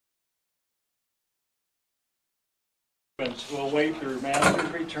Who await their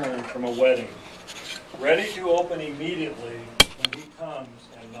master's return from a wedding, ready to open immediately when he comes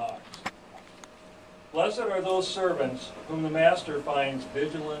and knocks. Blessed are those servants whom the master finds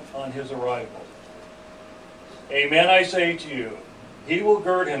vigilant on his arrival. Amen, I say to you, he will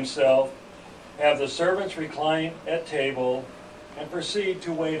gird himself, have the servants recline at table, and proceed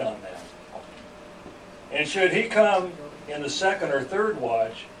to wait on them. And should he come in the second or third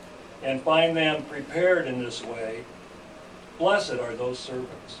watch and find them prepared in this way, blessed are those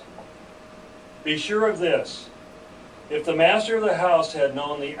servants. Be sure of this, if the master of the house had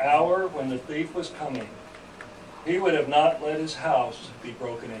known the hour when the thief was coming, he would have not let his house be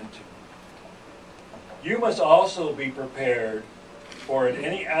broken into. You must also be prepared, for at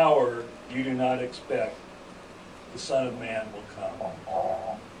any hour you do not expect, the Son of Man will come.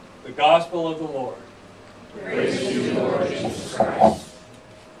 The Gospel of the Lord. Praise to you, Lord Jesus Christ.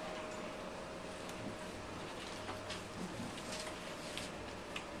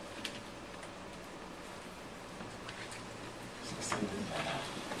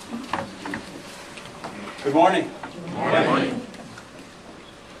 Good morning. Good morning.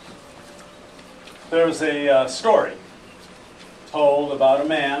 There's a story told about a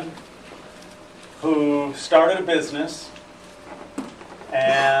man who started a business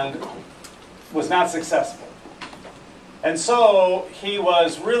and was not successful. And so he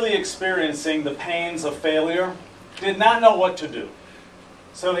was really experiencing the pains of failure, did not know what to do.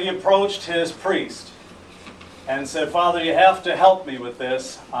 So he approached his priest and said, "Father, you have to help me with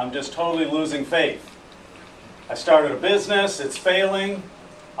this. I'm just totally losing faith. I started a business, it's failing,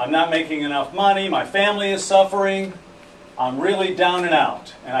 I'm not making enough money, my family is suffering, I'm really down and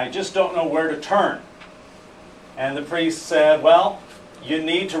out, and I just don't know where to turn." And the priest said, "Well, you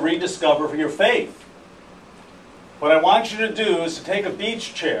need to rediscover your faith. What I want you to do is to take a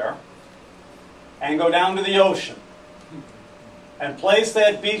beach chair and go down to the ocean and place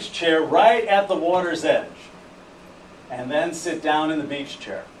that beach chair right at the water's edge, and then sit down in the beach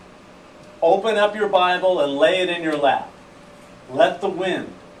chair. Open up your Bible and lay it in your lap. Let the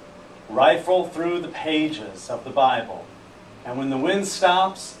wind rifle through the pages of the Bible. And when the wind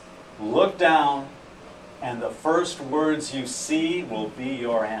stops, look down, and the first words you see will be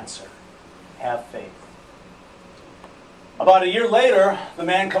your answer. Have faith." About a year later, the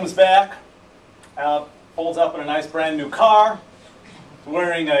man comes back, pulls up in a nice brand new car,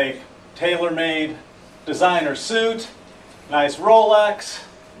 wearing a tailor-made designer suit, nice Rolex,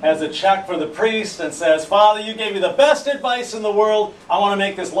 has a check for the priest and says, "Father, you gave me the best advice in the world. I want to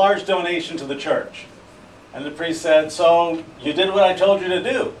make this large donation to the church." And the priest said, "So you did what I told you to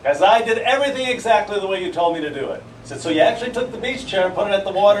do?" "Because I did everything exactly the way you told me to do it." He said, "So you actually took the beach chair and put it at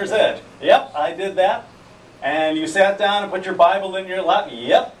the water's edge?" "Yep, I did that." "And you sat down and put your Bible in your lap?"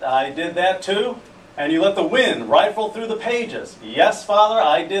 "Yep, I did that too." "And you let the wind rifle through the pages?" "Yes, Father,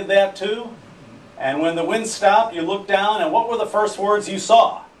 I did that too." "And when the wind stopped, you looked down, and what were the first words you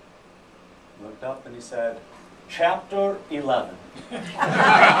saw?" He looked up and he said, "Chapter 11.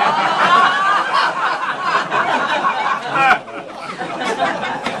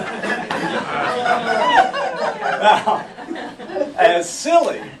 Now, as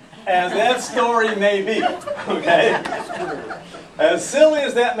silly as that story may be, okay? As silly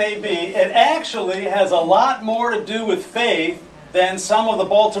as that may be, it actually has a lot more to do with faith than some of the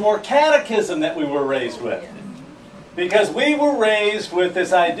Baltimore Catechism that we were raised with. Because we were raised with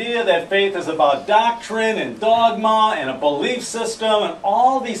this idea that faith is about doctrine and dogma and a belief system and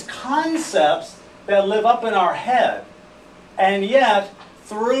all these concepts that live up in our head. And yet,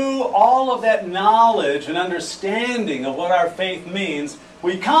 through all of that knowledge and understanding of what our faith means,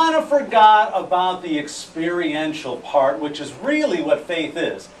 we kind of forgot about the experiential part, which is really what faith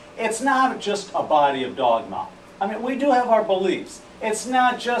is. It's not just a body of dogma. I mean, we do have our beliefs. It's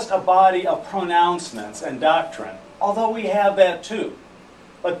not just a body of pronouncements and doctrine, although we have that too.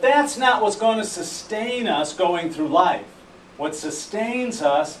 But that's not what's going to sustain us going through life. What sustains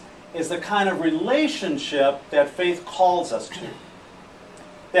us is the kind of relationship that faith calls us to.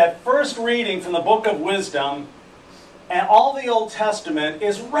 That first reading from the book of Wisdom and all the Old Testament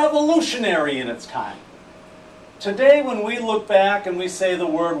is revolutionary in its time. Today, when we look back and we say the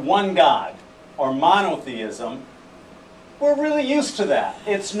word one God or monotheism, we're really used to that.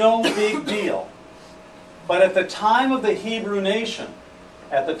 It's no big deal. But at the time of the Hebrew nation,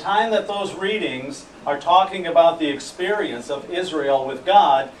 at the time that those readings are talking about the experience of Israel with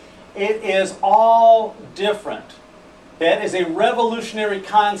God, it is all different. That is a revolutionary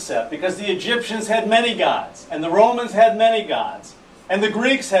concept because the Egyptians had many gods, and the Romans had many gods, and the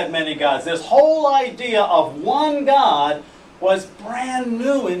Greeks had many gods. This whole idea of one God was brand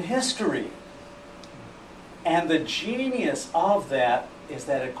new in history. And the genius of that is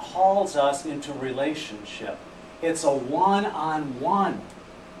that it calls us into relationship. It's a one-on-one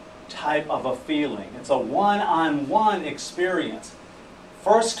type of a feeling. It's a one-on-one experience.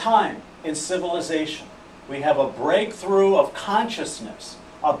 First time in civilization, we have a breakthrough of consciousness,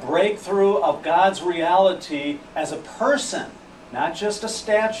 a breakthrough of God's reality as a person, not just a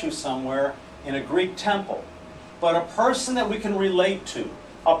statue somewhere in a Greek temple, but a person that we can relate to,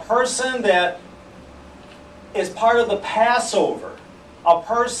 a person that is part of the Passover, a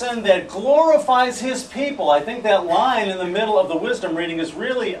person that glorifies his people. I think that line in the middle of the wisdom reading is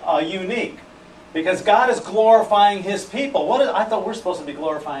really unique, because God is glorifying his people. I thought we're supposed to be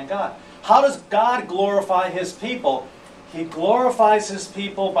glorifying God. How does God glorify his people? He glorifies his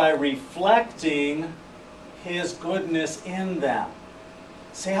people by reflecting his goodness in them.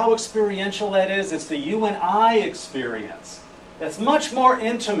 See how experiential that is? It's the you and I experience. It's much more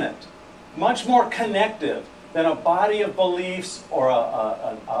intimate, much more connective than a body of beliefs or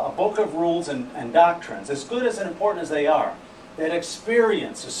a book of rules and doctrines. As good as and important as they are, that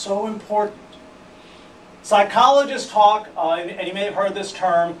experience is so important. Psychologists talk, and you may have heard this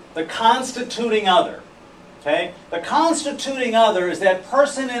term, the constituting other. Okay? The constituting other is that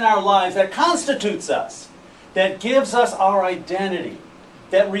person in our lives that constitutes us, that gives us our identity,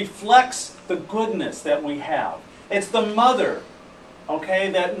 that reflects the goodness that we have. It's the mother, okay,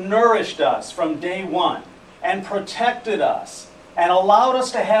 that nourished us from day one and protected us and allowed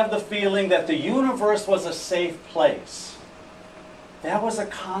us to have the feeling that the universe was a safe place. That was a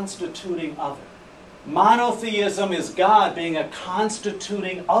constituting other. Monotheism is God being a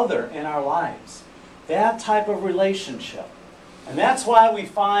constituting other in our lives. That type of relationship. And that's why we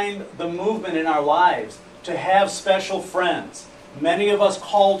find the movement in our lives to have special friends. Many of us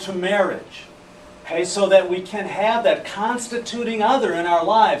called to marriage. Okay, so that we can have that constituting other in our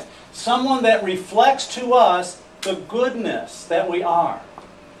lives. Someone that reflects to us the goodness that we are.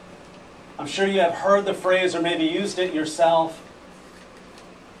 I'm sure you have heard the phrase or maybe used it yourself.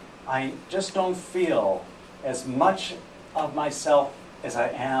 I just don't feel as much of myself as I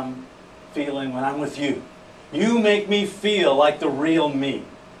am feeling when I'm with you. You make me feel like the real me.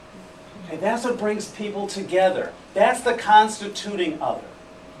 Okay, that's what brings people together. That's the constituting other.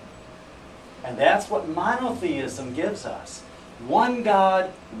 And that's what monotheism gives us. One God,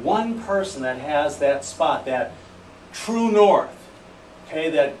 one person that has that spot, that true north, okay,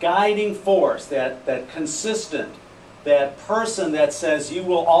 that guiding force, that consistent, that person that says you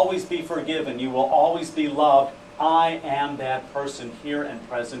will always be forgiven, you will always be loved. I am that person here and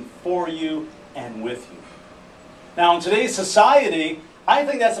present for you and with you. Now in today's society, I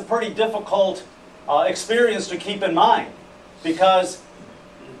think that's a pretty difficult experience to keep in mind, because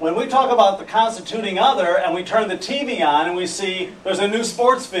when we talk about the constituting other and we turn the TV on and we see there's a new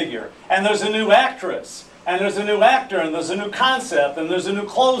sports figure and there's a new actress and there's a new actor and there's a new concept and there's a new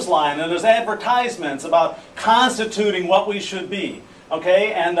clothesline and there's advertisements about constituting what we should be.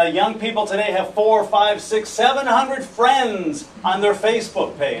 Okay, and young people today have 4, 5, 6, 700 friends on their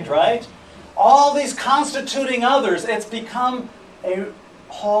Facebook page, right? All these constituting others, it's become a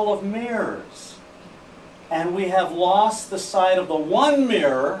hall of mirrors. And we have lost the sight of the one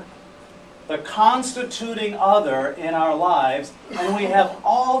mirror, the constituting other in our lives, and we have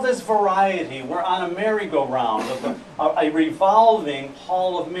all this variety. We're on a merry-go-round, a revolving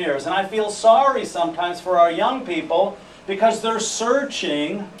hall of mirrors. And I feel sorry sometimes for our young people because they're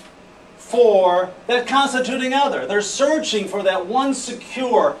searching for that constituting other. They're searching for that one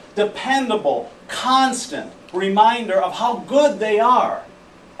secure, dependable, constant reminder of how good they are.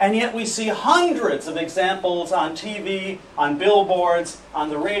 And yet we see hundreds of examples on TV, on billboards, on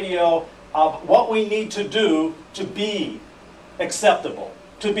the radio, of what we need to do to be acceptable,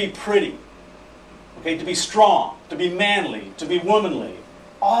 to be pretty, okay, to be strong, to be manly, to be womanly.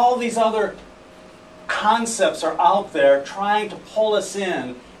 All these other concepts are out there trying to pull us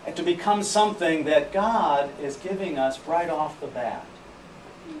in and to become something that God is giving us right off the bat.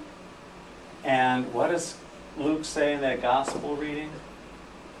 And what does Luke say in that gospel reading?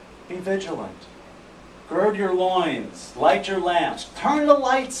 Be vigilant. Gird your loins. Light your lamps. Turn the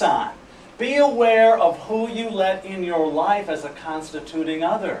lights on. Be aware of who you let in your life as a constituting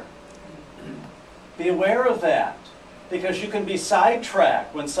other. Be aware of that. Because you can be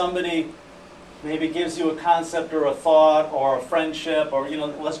sidetracked when somebody maybe gives you a concept or a thought or a friendship or,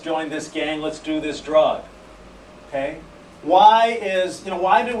 let's join this gang, let's do this drug. Okay? Why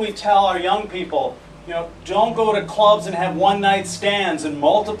do we tell our young people, don't go to clubs and have one-night stands and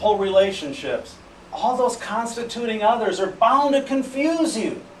multiple relationships? All those constituting others are bound to confuse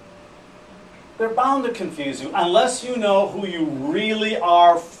you. They're bound to confuse you unless you know who you really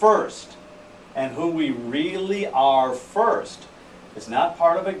are first. and who we really are first is not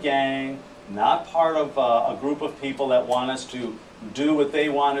part of a gang, not part of a group of people that want us to do what they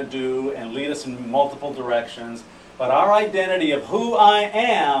want to do and lead us in multiple directions, but our identity of who I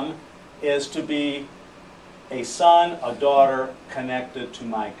am is to be a son, a daughter connected to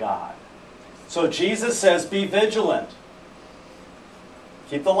my God. So Jesus says, be vigilant.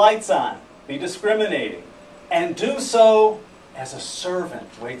 Keep the lights on. Be discriminating. And do so as a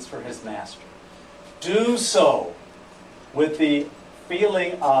servant waits for his master. Do so with the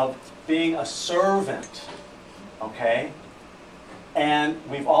feeling of being a servant. Okay? And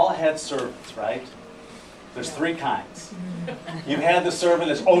we've all had servants, right? There's three kinds. You've had the servant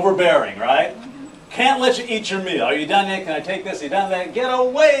that's overbearing, right? Can't let you eat your meal. Are you done yet? Can I take this? Are you done that? Get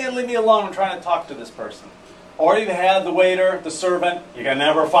away and leave me alone. I'm trying to talk to this person. Or you've had the waiter, the servant, you can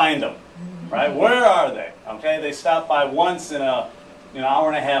never find them. Right? Where are they? Okay, they stop by once in an hour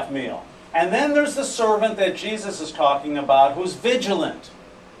and a half meal. And then there's the servant that Jesus is talking about who's vigilant.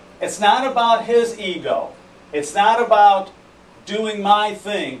 It's not about his ego. It's not about doing my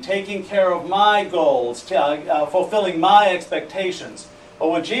thing, taking care of my goals, fulfilling my expectations. But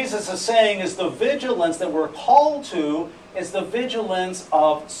what Jesus is saying is the vigilance that we're called to is the vigilance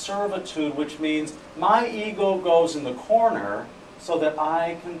of servitude, which means my ego goes in the corner so that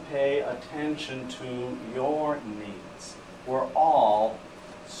I can pay attention to your needs. We're all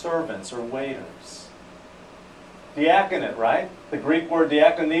servants or waiters. Diaconate, right? The Greek word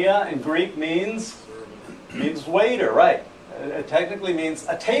diakonia in Greek means waiter, right? It technically means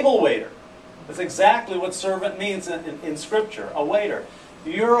a table waiter. That's exactly what servant means in Scripture, a waiter.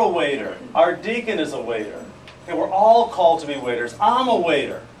 You're a waiter. Our deacon is a waiter. Okay, we're all called to be waiters. I'm a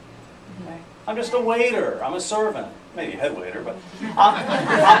waiter. Okay? I'm just a waiter. I'm a servant. Maybe a head waiter, but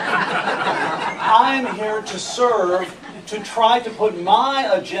I'm here to serve, to try to put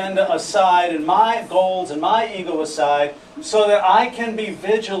my agenda aside and my goals and my ego aside so that I can be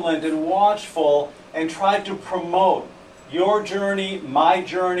vigilant and watchful and try to promote your journey, my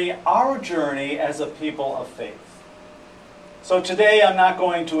journey, our journey as a people of faith. So today I'm not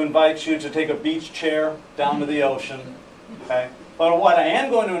going to invite you to take a beach chair down to the ocean, okay? But what I am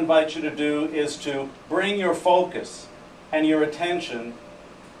going to invite you to do is to bring your focus and your attention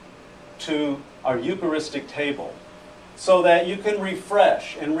to our Eucharistic table so that you can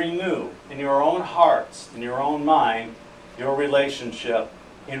refresh and renew in your own hearts, in your own mind, your relationship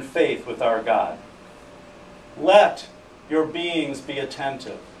in faith with our God. Let your beings be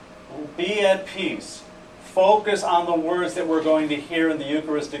attentive. Be at peace. Focus on the words that we're going to hear in the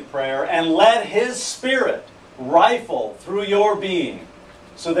Eucharistic prayer, and let His Spirit rifle through your being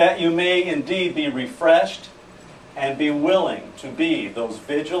so that you may indeed be refreshed and be willing to be those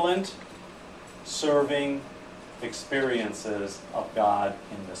vigilant, serving experiences of God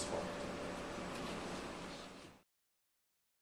in this world.